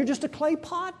of men. You're just a clay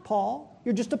pot, Paul.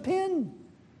 You're just a pen.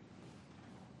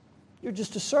 You're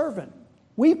just a servant.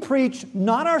 We preach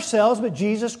not ourselves, but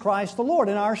Jesus Christ the Lord.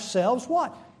 And ourselves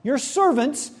what? You're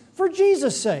servants for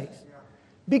Jesus' sake.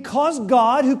 Because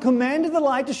God, who commanded the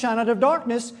light to shine out of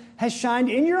darkness, has shined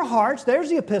in your hearts, there's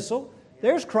the epistle,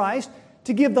 there's Christ,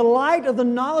 to give the light of the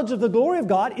knowledge of the glory of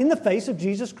God in the face of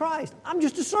Jesus Christ. I'm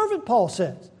just a servant, Paul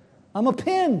says. I'm a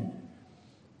pen.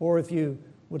 Or if you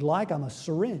would like, I'm a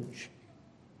syringe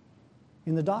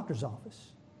in the doctor's office.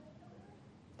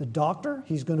 The doctor,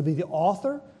 he's going to be the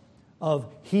author of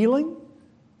healing.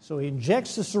 So he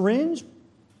injects the syringe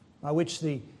by which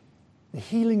the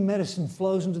healing medicine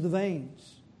flows into the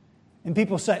veins. And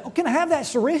people say, oh, can I have that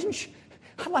syringe?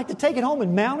 I'd like to take it home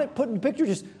and mount it, put it in the picture.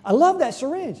 I love that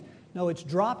syringe. No, it's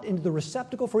dropped into the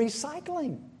receptacle for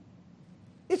recycling.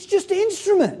 It's just an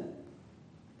instrument.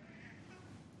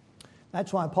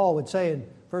 That's why Paul would say in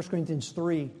 1 Corinthians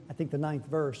 3, I think the 9th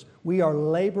verse, we are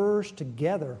laborers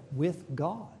together with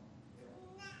God.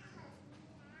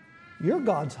 You're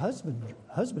God's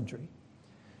husbandry.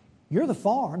 You're the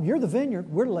farm. You're the vineyard.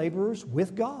 We're laborers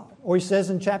with God. Or he says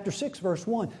in chapter 6, verse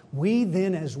 1, we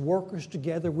then as workers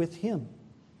together with Him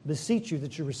beseech you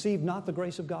that you receive not the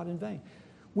grace of God in vain.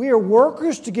 We are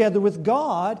workers together with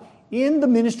God in the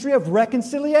ministry of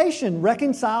reconciliation,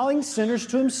 reconciling sinners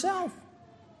to Himself.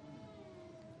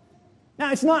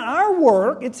 Now, it's not our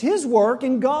work, it's His work,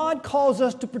 and God calls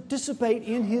us to participate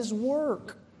in His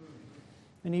work.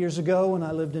 Many years ago when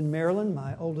I lived in Maryland,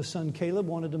 my oldest son Caleb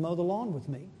wanted to mow the lawn with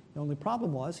me. The only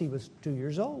problem was he was 2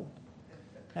 years old.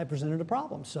 That presented a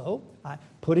problem. So I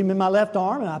put him in my left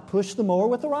arm and I pushed the mower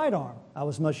with the right arm. I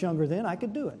was much younger then, I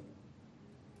could do it.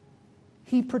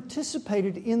 He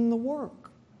participated in the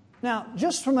work. Now,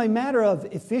 just from a matter of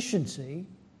efficiency,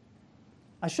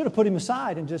 I should have put him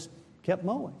aside and just kept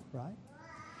mowing, right?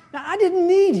 Now, I didn't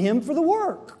need him for the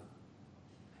work.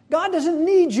 God doesn't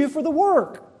need you for the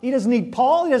work. He doesn't need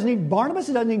Paul. He doesn't need Barnabas.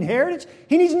 He doesn't need Heritage.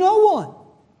 He needs no one.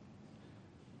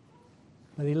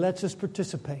 But He lets us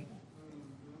participate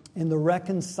in the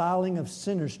reconciling of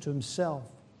sinners to Himself.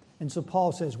 And so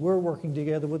Paul says we're working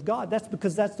together with God. That's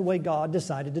because that's the way God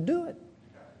decided to do it.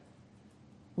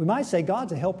 We might say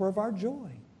God's a helper of our joy,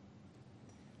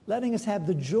 letting us have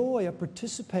the joy of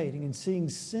participating in seeing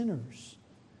sinners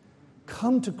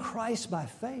come to Christ by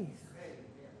faith.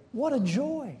 What a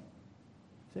joy.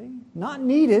 See? Not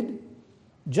needed,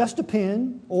 just a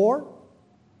pen, or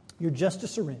you're just a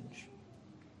syringe.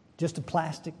 Just a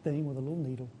plastic thing with a little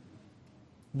needle.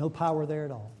 No power there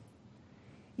at all.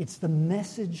 It's the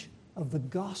message of the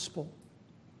gospel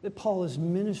that Paul is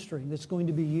ministering that's going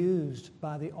to be used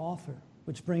by the author,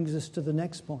 which brings us to the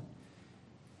next point.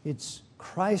 It's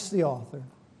Christ the author.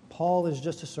 Paul is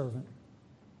just a servant.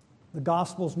 The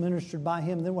gospel is ministered by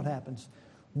him. Then what happens?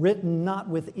 Written not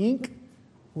with ink,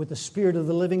 with the Spirit of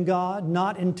the living God,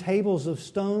 not in tables of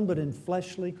stone, but in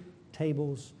fleshly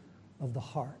tables of the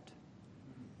heart.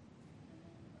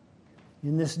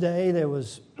 In this day, there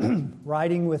was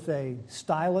writing with a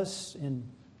stylus in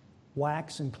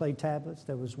wax and clay tablets.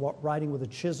 There was writing with a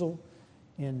chisel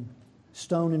in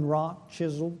stone and rock,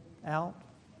 chiseled out.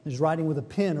 There's writing with a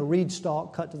pen, a reed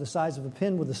stalk cut to the size of a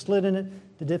pen with a slit in it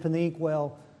to dip in the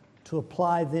inkwell to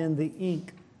apply then the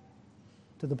ink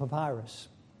to the papyrus.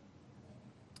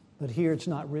 But here it's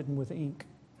not written with ink.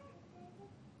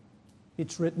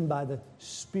 It's written by the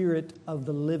Spirit of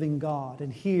the living God.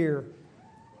 And here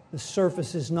the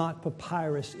surface is not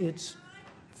papyrus, it's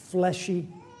fleshy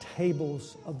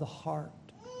tables of the heart.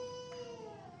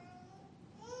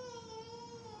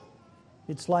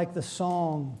 It's like the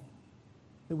song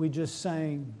that we just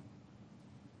sang.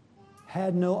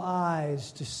 Had no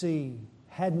eyes to see,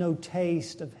 had no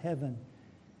taste of heaven.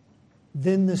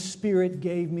 Then the Spirit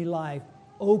gave me life,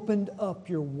 opened up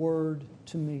your word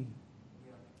to me.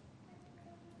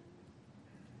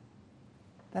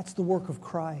 That's the work of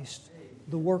Christ,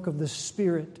 the work of the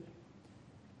Spirit.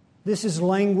 This is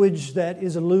language that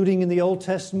is alluding in the Old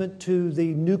Testament to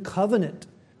the new covenant,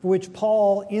 for which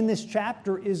Paul in this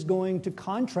chapter is going to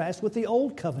contrast with the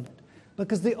Old Covenant,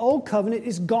 because the Old Covenant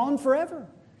is gone forever.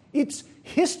 It's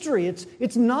history.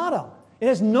 It's nada. It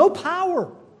has no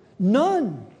power.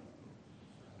 None.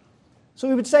 So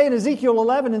we would say in Ezekiel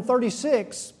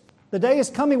 11:36, the day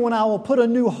is coming when I will put a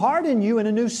new heart in you and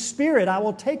a new spirit. I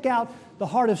will take out the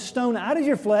heart of stone out of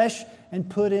your flesh and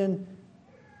put in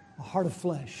a heart of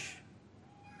flesh.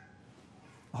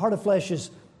 A heart of flesh is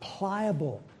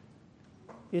pliable.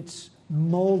 It's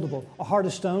moldable. A heart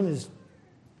of stone is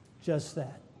just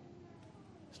that.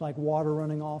 It's like water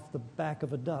running off the back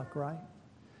of a duck, right?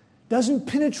 Doesn't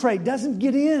penetrate, doesn't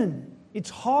get in.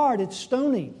 It's hard, it's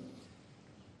stony.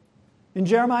 In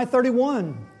Jeremiah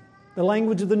 31, the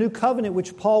language of the new covenant,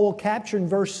 which Paul will capture in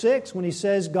verse 6 when he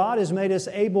says, God has made us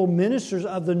able ministers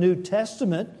of the New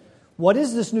Testament. What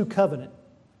is this new covenant?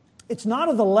 It's not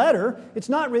of the letter. It's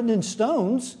not written in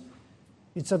stones.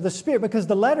 It's of the Spirit, because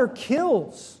the letter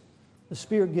kills. The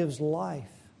Spirit gives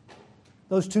life.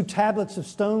 Those 2 tablets of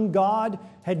stone, God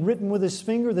had written with His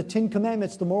finger the 10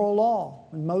 Commandments, the moral law.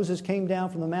 When Moses came down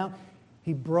from the mount,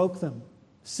 He broke them,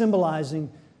 symbolizing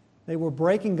they were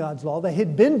breaking God's law. They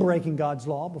had been breaking God's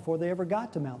law before they ever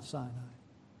got to Mount Sinai.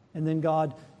 And then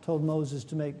God told Moses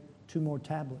to make 2 more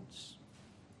tablets.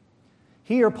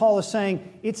 Here, Paul is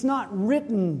saying it's not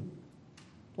written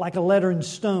like a letter in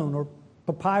stone or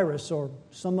papyrus or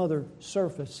some other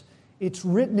surface. It's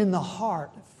written in the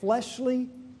heart, fleshly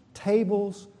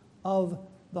tables of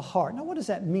the heart. Now, what does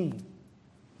that mean?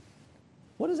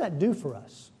 What does that do for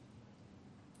us?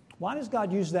 Why does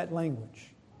God use that language?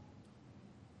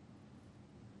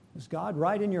 Does God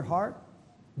write in your heart,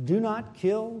 do not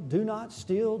kill, do not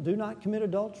steal, do not commit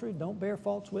adultery, don't bear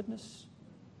false witness?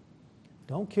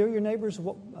 Don't kill your neighbor's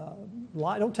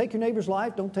life. Don't take your neighbor's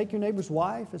life. Don't take your neighbor's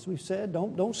wife, as we've said.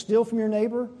 Don't steal from your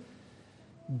neighbor.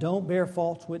 Don't bear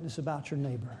false witness about your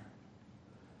neighbor.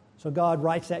 So God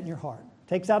writes that in your heart.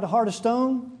 Takes out a heart of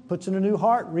stone, puts in a new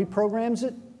heart, reprograms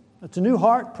it. It's a new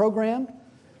heart programmed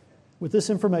with this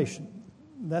information.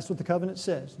 That's what the covenant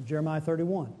says in Jeremiah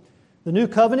 31. The new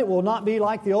covenant will not be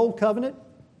like the old covenant.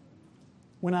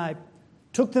 When I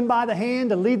took them by the hand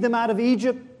to lead them out of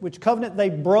Egypt, which covenant they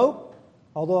broke,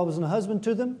 although I wasn't a husband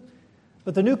to them.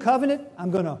 But the new covenant, I'm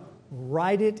going to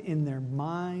write it in their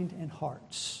mind and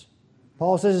hearts.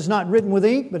 Paul says it's not written with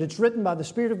ink, but it's written by the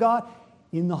Spirit of God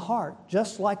in the heart,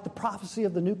 just like the prophecy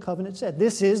of the new covenant said.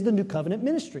 This is the new covenant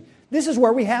ministry. This is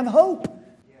where we have hope.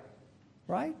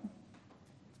 Right?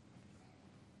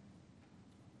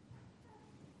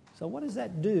 So what does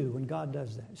that do when God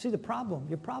does that? See, your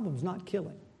problem is not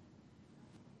killing.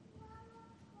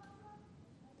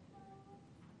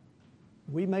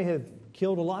 We may have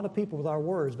killed a lot of people with our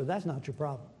words, but that's not your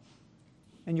problem.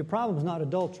 And your problem is not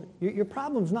adultery. Your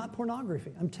problem is not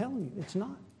pornography. I'm telling you, it's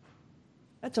not.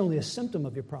 That's only a symptom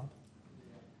of your problem.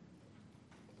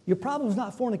 Your problem is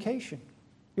not fornication.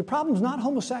 Your problem is not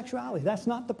homosexuality. That's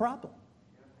not the problem.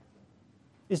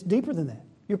 It's deeper than that.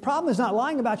 Your problem is not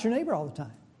lying about your neighbor all the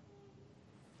time.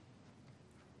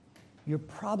 Your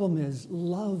problem is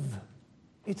love.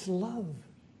 It's love.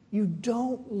 You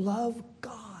don't love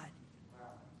God.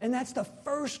 And that's the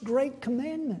first great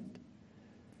commandment.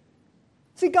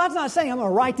 See, God's not saying, I'm going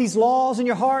to write these laws in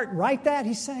your heart, write that.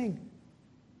 He's saying,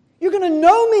 you're going to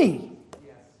know me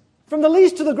from the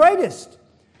least to the greatest.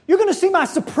 You're going to see my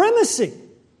supremacy.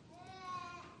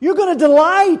 You're going to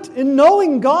delight in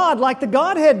knowing God like the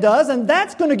Godhead does, and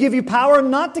that's going to give you power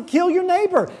not to kill your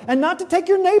neighbor, and not to take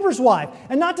your neighbor's wife,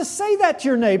 and not to say that to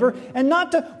your neighbor, and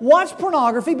not to watch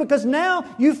pornography, because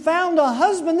now you've found a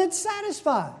husband that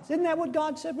satisfies. Isn't that what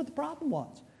God said what the problem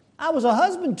was? I was a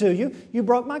husband to you. You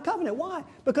broke my covenant. Why?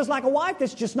 Because like a wife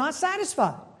that's just not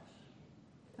satisfied.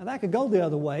 Now that could go the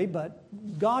other way, but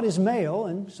God is male,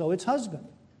 and so it's husband.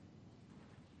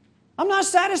 I'm not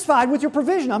satisfied with your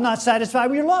provision. I'm not satisfied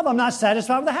with your love. I'm not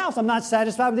satisfied with the house. I'm not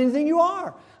satisfied with anything you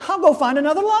are. I'll go find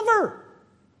another lover.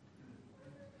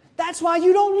 That's why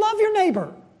you don't love your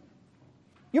neighbor.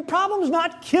 Your problem is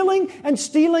not killing and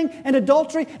stealing and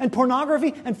adultery and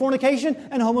pornography and fornication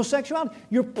and homosexuality.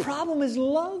 Your problem is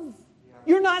love.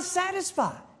 You're not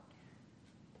satisfied.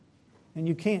 And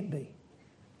you can't be.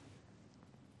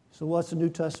 So what's the New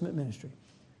Testament ministry?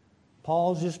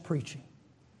 Paul's just preaching.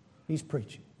 He's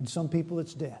preaching. And some people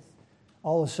it's death.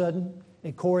 All of a sudden,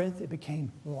 at Corinth, it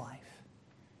became life.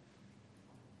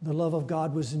 The love of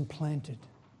God was implanted.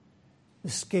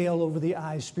 The scale over the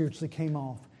eyes spiritually came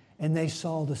off. And they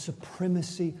saw the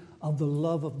supremacy of the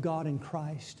love of God in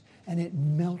Christ. And it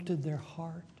melted their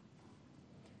heart.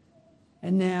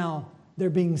 And now they're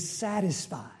being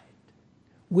satisfied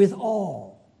with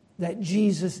all that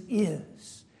Jesus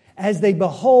is, as they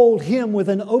behold Him with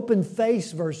an open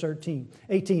face, verse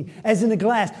 18, as in a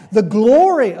glass, the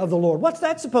glory of the Lord. What's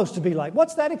that supposed to be like?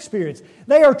 What's that experience?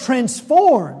 They are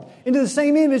transformed into the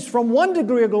same image from one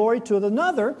degree of glory to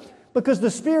another, Because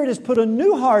the Spirit has put a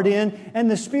new heart in,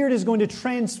 and the Spirit is going to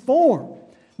transform.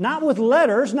 Not with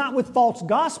letters, not with false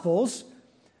gospels,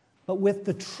 but with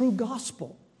the true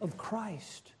gospel of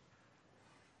Christ.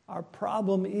 Our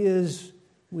problem is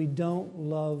we don't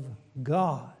love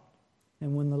God.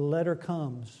 And when the letter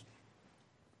comes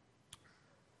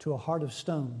to a heart of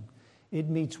stone, it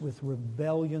meets with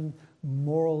rebellion,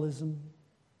 moralism,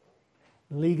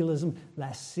 legalism,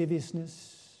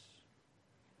 lasciviousness,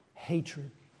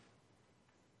 hatred.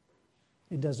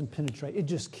 It doesn't penetrate. It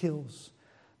just kills.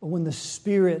 But when the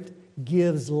Spirit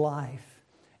gives life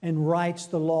and writes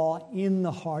the law in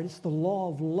the heart, it's the law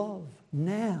of love.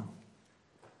 Now,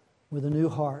 with a new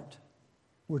heart,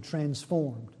 we're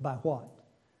transformed by what?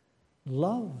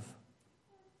 Love.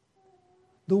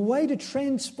 The way to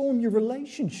transform your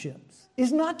relationships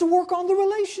is not to work on the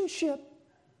relationship.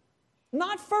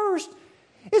 Not first.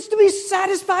 It's to be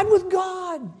satisfied with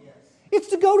God. Yes. It's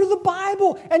to go to the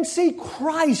Bible and see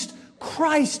Christ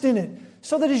in it.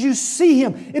 So that as you see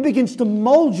Him, it begins to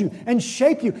mold you and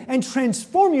shape you and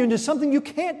transform you into something you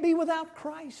can't be without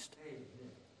Christ.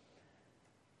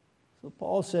 So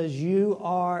Paul says, you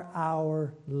are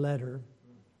our letter.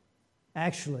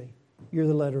 Actually, you're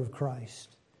the letter of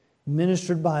Christ.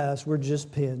 Ministered by us, we're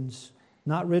just pens.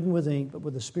 Not written with ink, but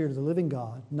with the Spirit of the living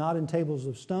God. Not in tables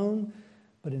of stone,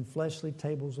 but in fleshly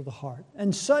tables of the heart.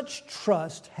 And such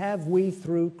trust have we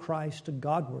through Christ to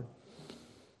Godward.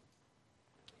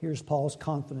 Here's Paul's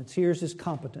confidence. Here's his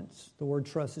competence. The word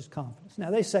trust is confidence. Now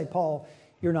they say, Paul,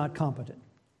 you're not competent.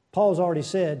 Paul's already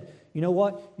said, you know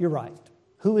what? You're right.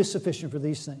 Who is sufficient for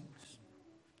these things?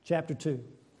 Chapter 2,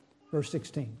 verse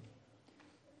 16.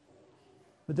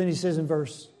 But then he says in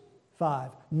verse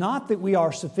 5, not that we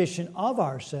are sufficient of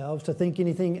ourselves to think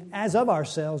anything as of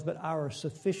ourselves, but our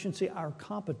sufficiency, our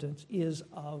competence is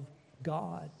of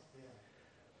God.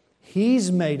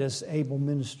 He's made us able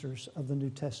ministers of the New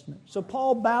Testament. So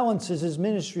Paul balances his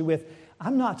ministry with,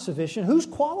 I'm not sufficient. Who's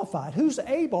qualified? Who's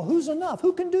able? Who's enough?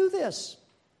 Who can do this?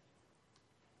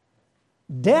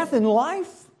 Death and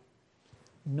life?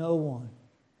 No one.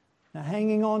 Now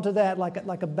hanging on to that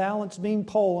like a balance beam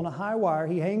pole on a high wire,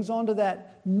 he hangs on to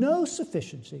that no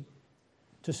sufficiency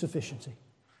to sufficiency.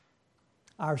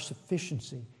 Our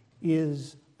sufficiency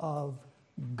is of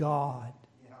God.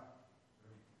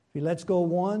 If he lets go of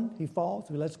one, he falls.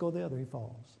 If he lets go of the other, he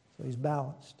falls. So he's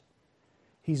balanced.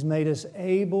 He's made us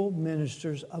able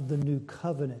ministers of the new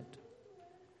covenant,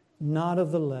 not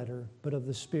of the letter, but of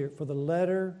the Spirit. For the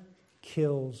letter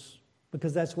kills,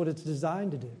 because that's what it's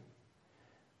designed to do.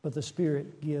 But the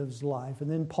Spirit gives life.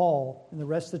 And then Paul, in the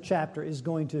rest of the chapter, is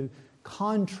going to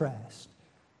contrast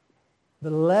the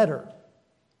letter,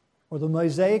 or the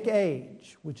Mosaic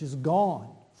age, which is gone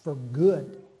for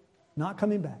good, not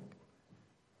coming back,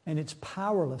 and its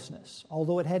powerlessness,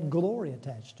 although it had glory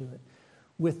attached to it,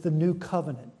 with the new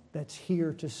covenant that's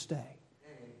here to stay.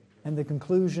 And the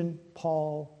conclusion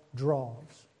Paul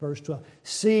draws, verse 12.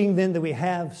 Seeing then that we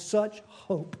have such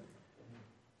hope,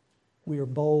 we are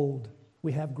bold,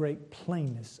 we have great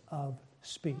plainness of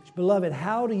speech. Beloved,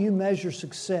 how do you measure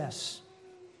success?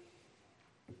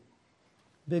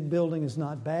 Big building is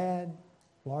not bad.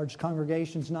 Large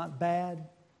congregation is not bad.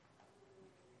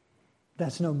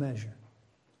 That's no measure.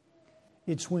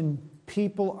 It's when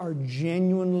people are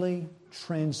genuinely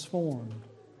transformed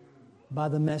by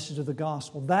the message of the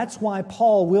gospel. That's why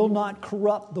Paul will not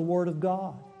corrupt the Word of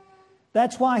God.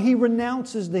 That's why he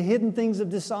renounces the hidden things of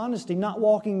dishonesty, not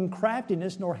walking in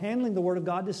craftiness nor handling the Word of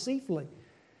God deceitfully.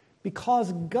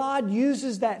 Because God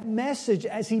uses that message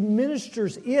as He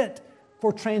ministers it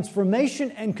for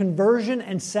transformation and conversion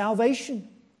and salvation.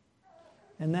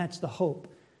 And that's the hope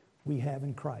we have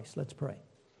in Christ. Let's pray.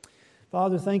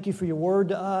 Father, thank You for Your Word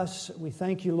to us. We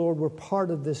thank You, Lord, we're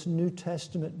part of this New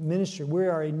Testament ministry. We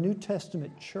are a New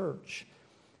Testament church,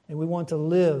 and we want to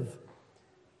live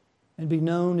and be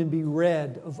known and be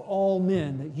read of all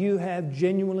men, that You have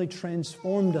genuinely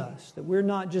transformed us, that we're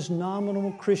not just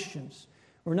nominal Christians.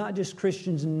 We're not just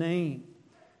Christians in name.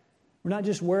 We're not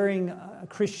just wearing a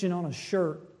Christian on a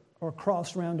shirt or a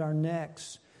cross around our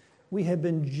necks. We have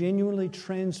been genuinely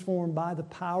transformed by the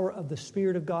power of the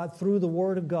Spirit of God through the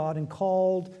Word of God and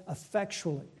called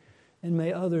effectually. And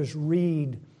may others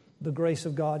read the grace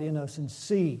of God in us and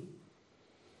see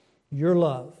Your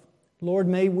love. Lord,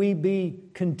 may we be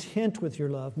content with Your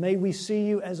love. May we see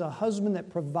You as a husband that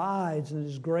provides and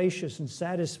is gracious and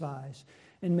satisfies.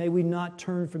 And may we not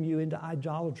turn from You into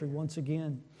idolatry once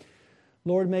again.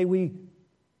 Lord, may we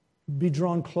be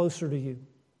drawn closer to You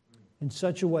in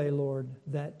such a way, Lord,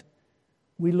 that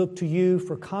we look to You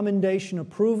for commendation,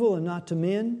 approval, and not to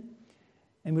men.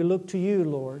 And we look to You,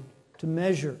 Lord, to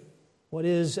measure what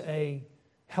is a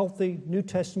healthy New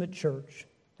Testament church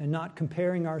and not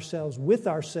comparing ourselves with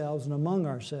ourselves and among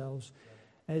ourselves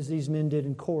as these men did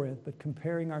in Corinth, but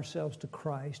comparing ourselves to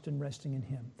Christ and resting in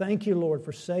Him. Thank you, Lord,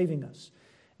 for saving us,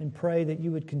 and pray that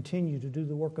you would continue to do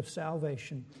the work of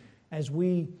salvation as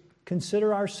we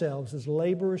consider ourselves as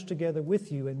laborers together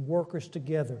with you and workers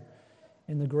together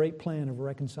in the great plan of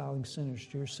reconciling sinners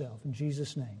to yourself. In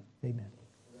Jesus' name, amen.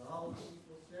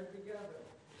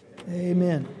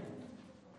 Amen.